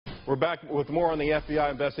We're back with more on the FBI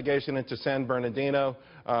investigation into San Bernardino.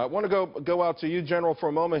 I want to go out to you, General, for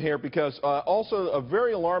a moment here, because also a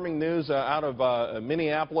very alarming news out of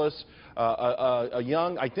Minneapolis. A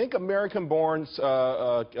young, I think, American-born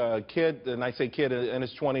kid, and I say kid in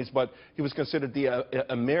his 20s, but he was considered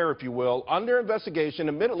a mayor, if you will, under investigation,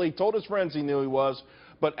 admittedly told his friends he knew he was,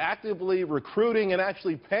 but actively recruiting and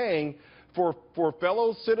actually paying for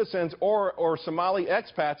fellow citizens or Somali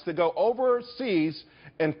expats to go overseas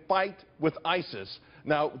and fight with ISIS.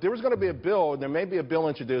 Now, there was going to be a bill, and there may be a bill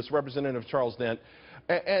introduced, Representative Charles Dent,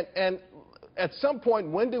 and at some point,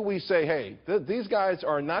 when do we say, hey, these guys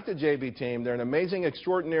are not the JV team, they're an amazing,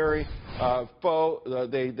 extraordinary foe,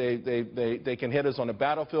 they can hit us on the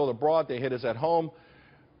battlefield abroad, they hit us at home.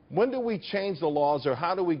 When do we change the laws, or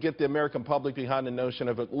how do we get the American public behind the notion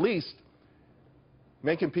of at least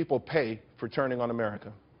making people pay for turning on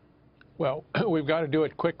America? Well, we've got to do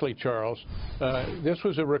it quickly, Charles. This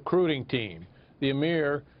was a recruiting team. The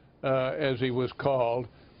Emir, as he was called,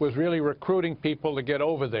 was really recruiting people to get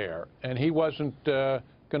over there. And he wasn't going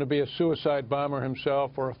to be a suicide bomber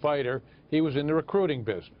himself or a fighter. He was in the recruiting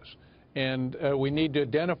business. And we need to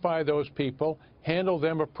identify those people, handle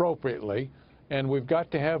them appropriately, and we've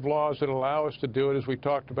got to have laws that allow us to do it, as we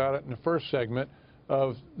talked about it in the first segment,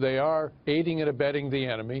 of they are aiding and abetting the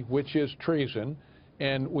enemy, which is treason.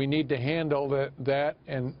 And we need to handle that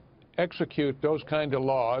and execute those kind of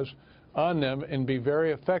laws on them and be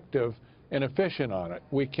very effective and efficient on it.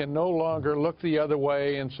 We can no longer look the other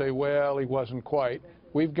way and say, well, he wasn't quite.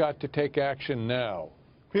 We've got to take action now.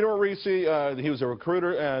 Peter Morici, he was a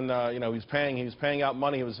recruiter, and he was paying out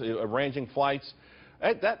money. He was arranging flights.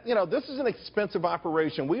 This is an expensive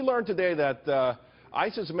operation. We learned today that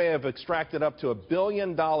ISIS may have extracted up to $1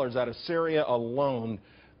 billion out of Syria alone.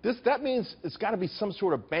 That means it's got to be some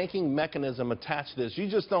sort of banking mechanism attached to this. You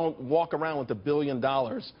just don't walk around with $1 billion.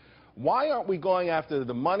 Why aren't we going after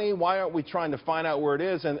the money? Why aren't we trying to find out where it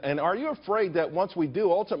is? And are you afraid that once we do,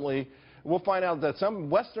 ultimately, we'll find out that some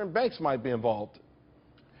Western banks might be involved?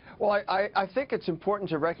 Well, I think it's important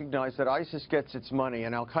to recognize that ISIS gets its money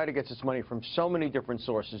and al-Qaeda gets its money from so many different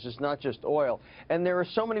sources. It's not just oil. And there are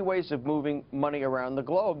so many ways of moving money around the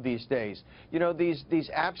globe these days. You know, these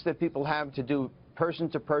apps that people have to do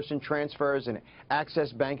person-to-person transfers and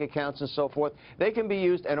access bank accounts and so forth, they can be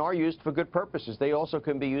used and are used for good purposes. They also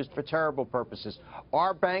can be used for terrible purposes.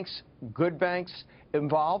 Are banks, good banks,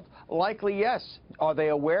 involved? Likely, yes. Are they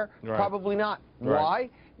aware? Right. Probably not. Right. Why?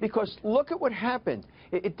 Because look at what happened.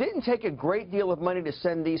 It didn't take a great deal of money to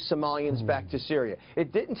send these Somalians back to Syria.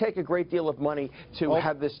 It didn't take a great deal of money to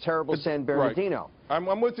have this terrible San Bernardino. Right.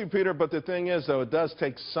 I'm with you, Peter, but the thing is, though, it does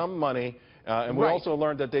take some money. And we also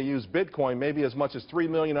learned that they use Bitcoin, maybe as much as $3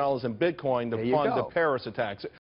 million in Bitcoin to fund the Paris attacks.